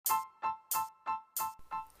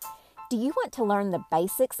Do you want to learn the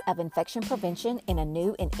basics of infection prevention in a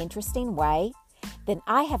new and interesting way? Then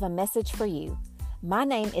I have a message for you. My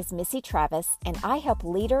name is Missy Travis, and I help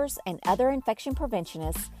leaders and other infection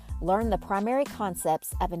preventionists learn the primary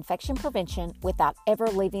concepts of infection prevention without ever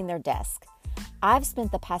leaving their desk. I've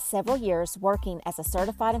spent the past several years working as a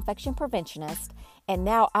certified infection preventionist, and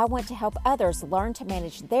now I want to help others learn to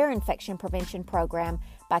manage their infection prevention program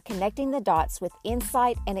by connecting the dots with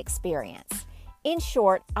insight and experience. In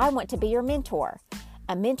short, I want to be your mentor.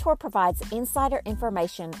 A mentor provides insider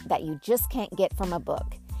information that you just can't get from a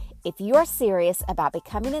book. If you are serious about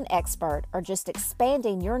becoming an expert or just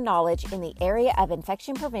expanding your knowledge in the area of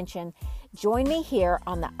infection prevention, join me here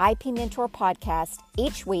on the IP Mentor podcast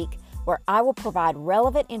each week, where I will provide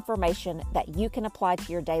relevant information that you can apply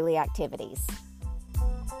to your daily activities.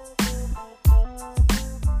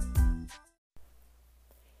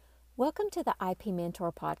 Welcome to the IP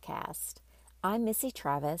Mentor podcast. I'm Missy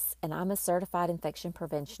Travis, and I'm a certified infection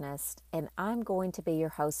preventionist, and I'm going to be your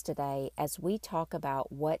host today as we talk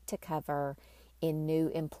about what to cover in new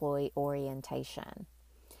employee orientation.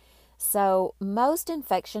 So, most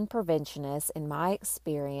infection preventionists, in my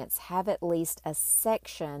experience, have at least a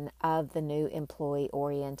section of the new employee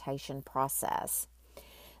orientation process.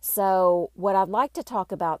 So, what I'd like to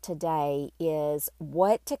talk about today is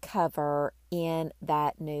what to cover in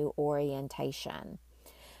that new orientation.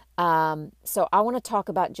 So I want to talk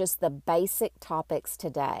about just the basic topics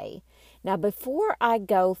today. Now, before I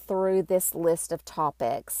go through this list of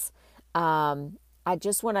topics, I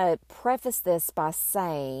just want to preface this by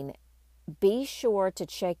saying, be sure to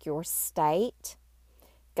check your state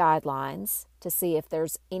guidelines to see if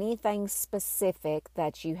there's anything specific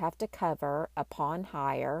that you have to cover upon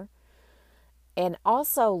hire. And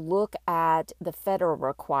also look at the federal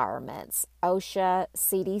requirements, OSHA,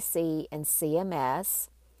 CDC, and CMS,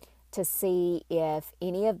 to see if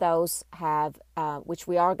any of those have, which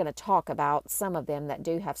we are going to talk about, some of them that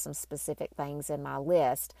do have some specific things in my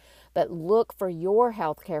list, but look for your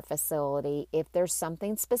healthcare facility if there's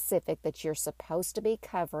something specific that you're supposed to be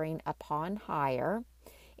covering upon hire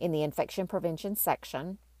in the infection prevention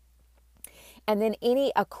section. And then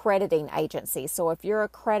any accrediting agency. So if you're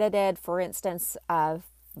accredited, for instance,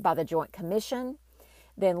 by the Joint Commission,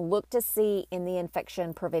 then look to see in the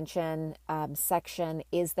infection prevention section,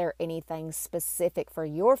 is there anything specific for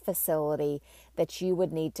your facility that you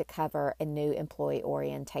would need to cover in new employee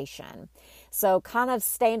orientation. So kind of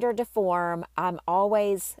standard to form, I'm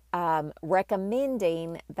always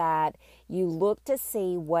recommending that you look to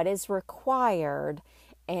see what is required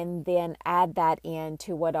and then add that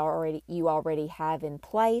into what you already have in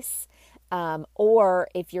place. Or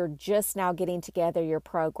if you're just now getting together your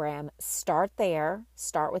program, start there,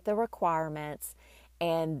 start with the requirements,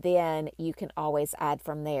 and then you can always add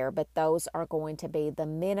from there. But those are going to be the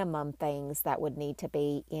minimum things that would need to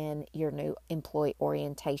be in your new employee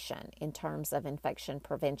orientation in terms of infection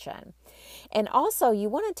prevention. And also you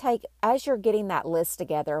want to take, as you're getting that list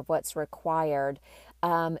together of what's required,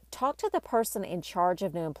 talk to the person in charge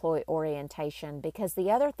of new employee orientation, because the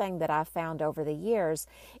other thing that I've found over the years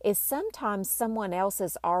is sometimes someone else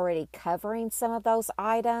is already covering some of those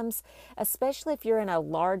items, especially if you're in a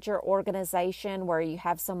larger organization where you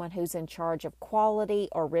have someone who's in charge of quality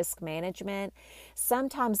or risk management.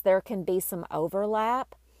 Sometimes there can be some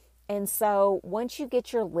overlap. And so once you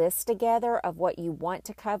get your list together of what you want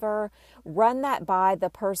to cover, run that by the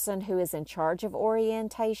person who is in charge of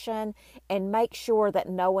orientation and make sure that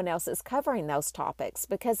no one else is covering those topics.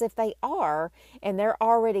 Because if they are, and they're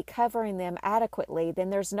already covering them adequately, then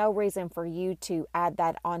there's no reason for you to add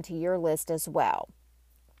that onto your list as well.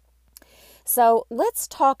 So let's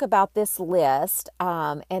talk about this list.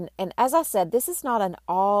 And as I said, this is not an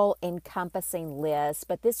all-encompassing list,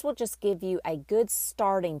 but this will just give you a good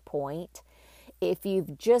starting point if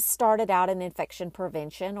you've just started out in infection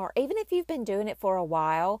prevention, or even if you've been doing it for a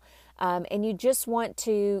while, and you just want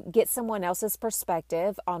to get someone else's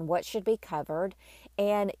perspective on what should be covered.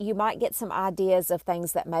 And you might get some ideas of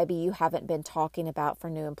things that maybe you haven't been talking about for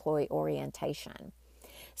new employee orientation.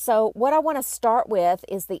 So what I want to start with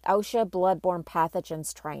is the OSHA bloodborne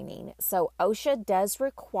pathogens training. So OSHA does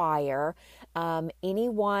require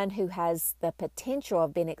anyone who has the potential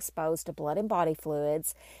of being exposed to blood and body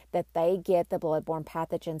fluids that they get the bloodborne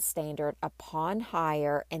pathogen standard upon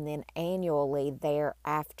hire and then annually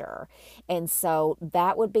thereafter. And so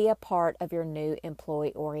that would be a part of your new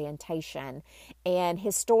employee orientation. And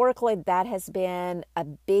historically, that has been a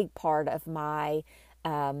big part of my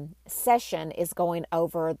session is going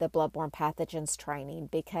over the bloodborne pathogens training,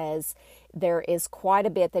 because there is quite a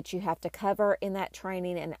bit that you have to cover in that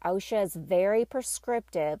training, and OSHA is very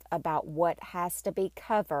prescriptive about what has to be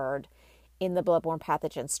covered in the bloodborne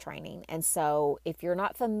pathogens training. And so if you're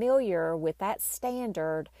not familiar with that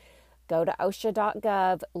standard, go to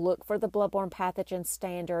OSHA.gov, look for the bloodborne pathogen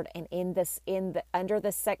standard, and under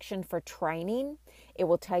the section for training, it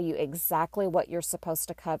will tell you exactly what you're supposed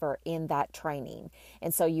to cover in that training.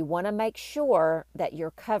 And so you want to make sure that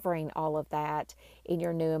you're covering all of that in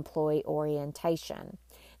your new employee orientation.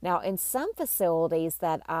 Now, in some facilities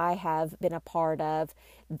that I have been a part of,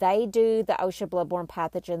 they do the OSHA bloodborne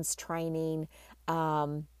pathogens training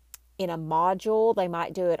in a module. They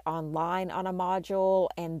might do it online on a module,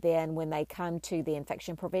 and then when they come to the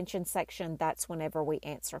infection prevention section, that's whenever we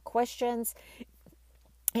answer questions.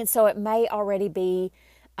 And so it may already be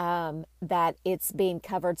that it's being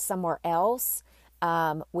covered somewhere else,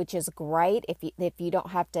 which is great if you don't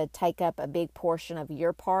have to take up a big portion of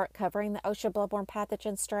your part covering the OSHA bloodborne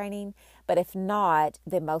pathogens training. But if not,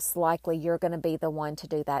 then most likely you're going to be the one to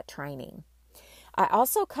do that training. I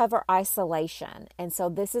also cover isolation, and so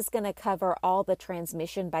this is going to cover all the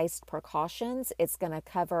transmission-based precautions. It's going to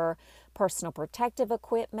cover personal protective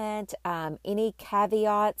equipment, any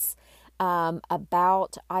caveats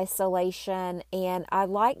about isolation, and I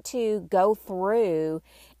like to go through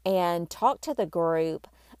and talk to the group.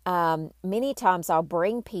 Many times I'll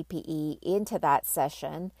bring PPE into that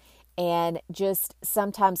session and just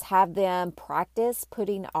sometimes have them practice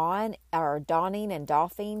putting on or donning and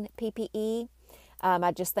doffing PPE.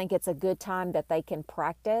 I just think it's a good time that they can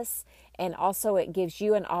practice, and also it gives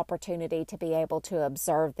you an opportunity to be able to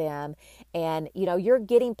observe them. And you're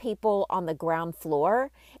getting people on the ground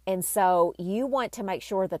floor, and so you want to make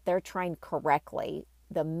sure that they're trained correctly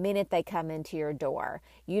the minute they come into your door.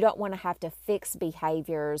 You don't want to have to fix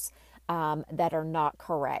behaviors that are not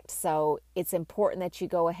correct. So it's important that you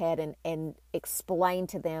go ahead and explain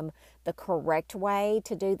to them the correct way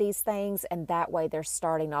to do these things, and that way they're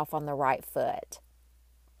starting off on the right foot.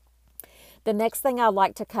 The next thing I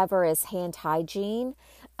like to cover is hand hygiene.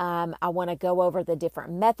 I want to go over the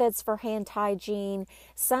different methods for hand hygiene.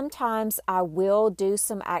 Sometimes I will do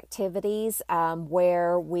some activities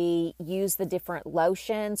where we use the different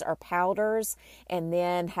lotions or powders and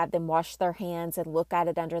then have them wash their hands and look at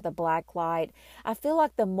it under the black light. I feel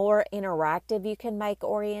like the more interactive you can make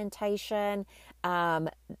orientation,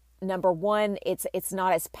 number one, it's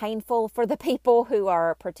not as painful for the people who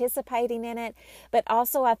are participating in it, but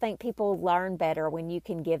also I think people learn better when you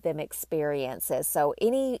can give them experiences. So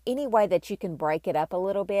any way that you can break it up a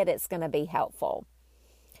little bit, it's going to be helpful.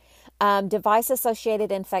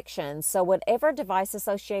 Device-associated infections. So whatever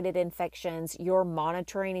device-associated infections you're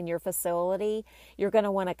monitoring in your facility, you're going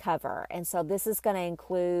to want to cover. And so this is going to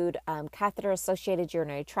include catheter-associated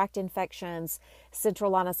urinary tract infections, central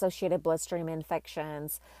line-associated bloodstream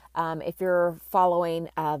infections. If you're following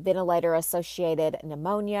ventilator-associated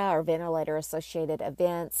pneumonia or ventilator-associated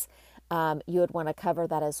events, you would want to cover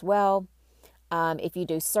that as well. If you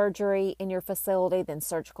do surgery in your facility, then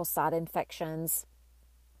surgical site infections.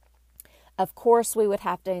 Of course, we would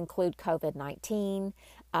have to include COVID-19,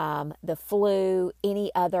 the flu, any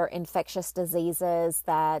other infectious diseases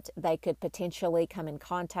that they could potentially come in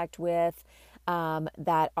contact with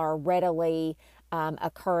that are readily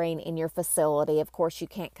occurring in your facility. Of course, you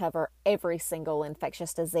can't cover every single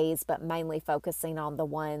infectious disease, but mainly focusing on the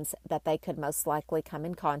ones that they could most likely come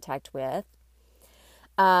in contact with.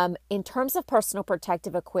 In terms of personal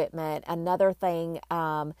protective equipment, another thing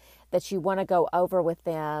that you want to go over with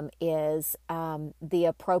them is the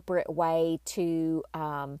appropriate way to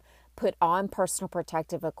put on personal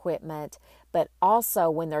protective equipment, but also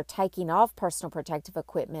when they're taking off personal protective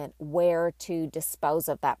equipment, where to dispose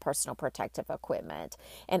of that personal protective equipment.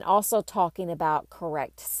 And also talking about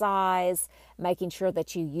correct size, making sure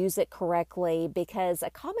that you use it correctly, because a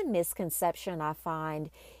common misconception I find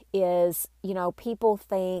is, people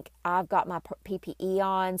think I've got my PPE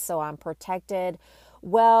on, so I'm protected.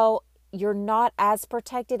 Well, you're not as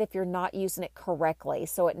protected if you're not using it correctly.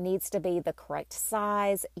 So it needs to be the correct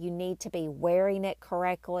size. You need to be wearing it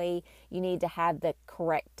correctly. You need to have the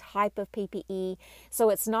correct type of PPE. So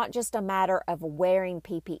it's not just a matter of wearing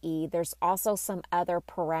PPE. There's also some other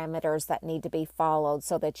parameters that need to be followed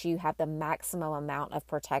so that you have the maximum amount of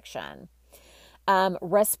protection.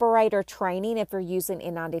 Respirator training, if you're using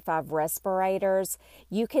N95 respirators,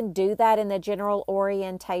 you can do that in the general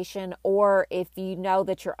orientation, or if you know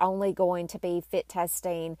that you're only going to be fit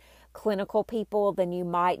testing clinical people, then you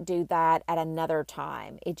might do that at another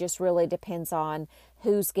time. It just really depends on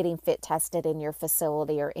who's getting fit tested in your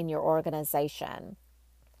facility or in your organization.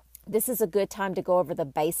 This is a good time to go over the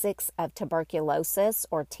basics of tuberculosis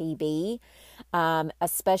or TB,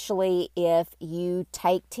 especially if you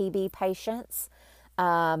take TB patients.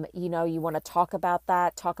 You want to talk about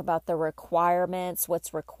that, talk about the requirements,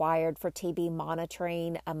 what's required for TB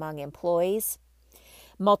monitoring among employees.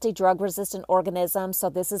 Multi-drug resistant organisms, so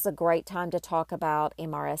this is a great time to talk about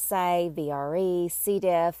MRSA, VRE, C.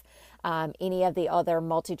 diff, any of the other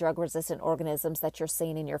multi-drug resistant organisms that you're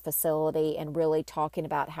seeing in your facility, and really talking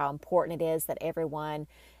about how important it is that everyone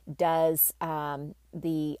does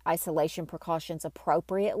the isolation precautions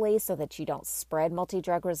appropriately so that you don't spread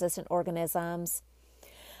multi-drug resistant organisms.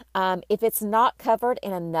 If it's not covered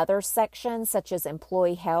in another section, such as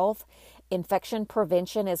employee health, infection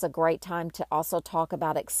prevention is a great time to also talk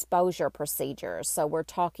about exposure procedures. So we're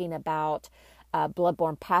talking about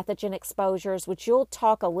bloodborne pathogen exposures, which you'll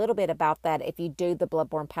talk a little bit about that if you do the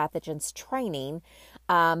bloodborne pathogens training.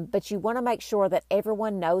 But you want to make sure that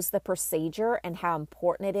everyone knows the procedure and how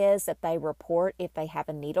important it is that they report if they have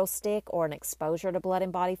a needle stick or an exposure to blood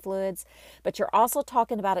and body fluids. But you're also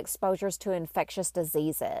talking about exposures to infectious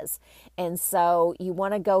diseases. And so you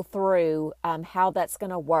want to go through how that's going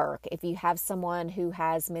to work. If you have someone who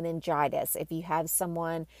has meningitis, if you have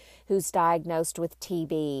someone who's diagnosed with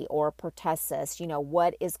TB or pertussis,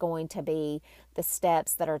 what is going to be the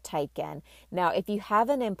steps that are taken. Now, if you have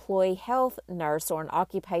an employee health nurse or an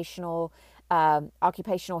occupational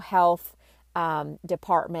health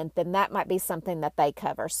department, then that might be something that they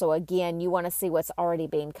cover. So again, you want to see what's already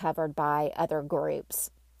being covered by other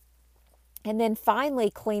groups. And then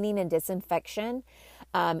finally, cleaning and disinfection.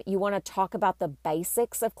 You want to talk about the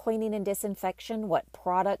basics of cleaning and disinfection, what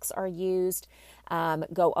products are used,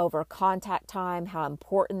 go over contact time, how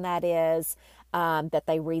important that is, that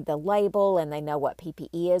they read the label and they know what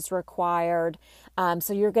PPE is required.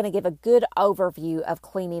 So you're going to give a good overview of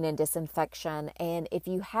cleaning and disinfection. And if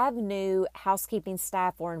you have new housekeeping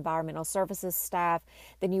staff or environmental services staff,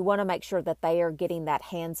 then you want to make sure that they are getting that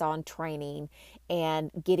hands-on training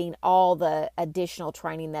and getting all the additional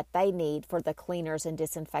training that they need for the cleaners and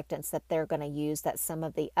disinfectants that they're going to use that some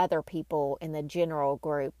of the other people in the general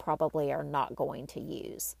group probably are not going to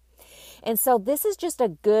use. And so this is just a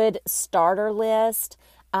good starter list.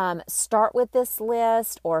 Start with this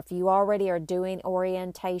list, or if you already are doing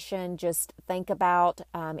orientation, just think about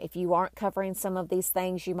if you aren't covering some of these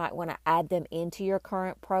things, you might want to add them into your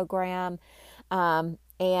current program.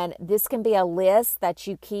 And this can be a list that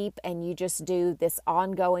you keep and you just do this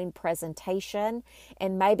ongoing presentation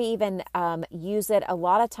and maybe even use it. A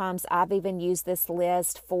lot of times I've even used this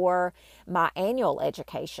list for my annual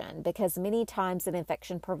education, because many times in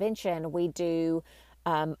infection prevention we do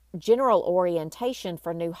general orientation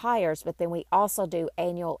for new hires, but then we also do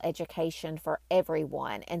annual education for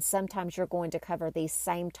everyone. And sometimes you're going to cover these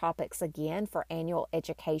same topics again for annual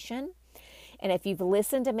education. And if you've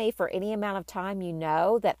listened to me for any amount of time, you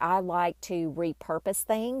know that I like to repurpose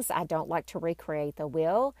things. I don't like to recreate the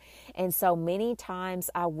wheel. And so many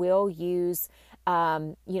times I will use,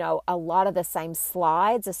 a lot of the same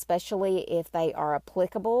slides, especially if they are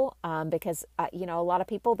applicable, because, a lot of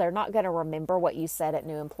people, they're not going to remember what you said at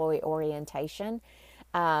new employee orientation,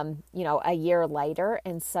 a year later.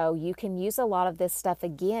 And so you can use a lot of this stuff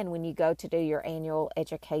again when you go to do your annual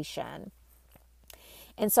education.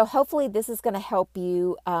 And so hopefully this is going to help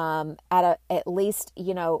you at least,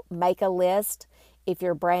 make a list if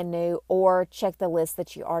you're brand new, or check the list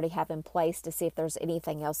that you already have in place to see if there's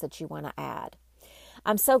anything else that you want to add.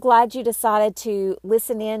 I'm so glad you decided to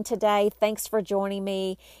listen in today. Thanks for joining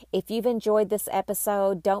me. If you've enjoyed this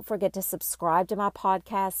episode, don't forget to subscribe to my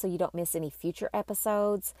podcast so you don't miss any future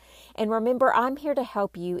episodes. And remember, I'm here to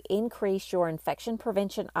help you increase your infection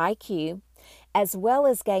prevention IQ, as well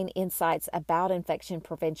as gain insights about infection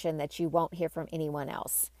prevention that you won't hear from anyone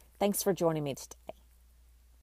else. Thanks for joining me today.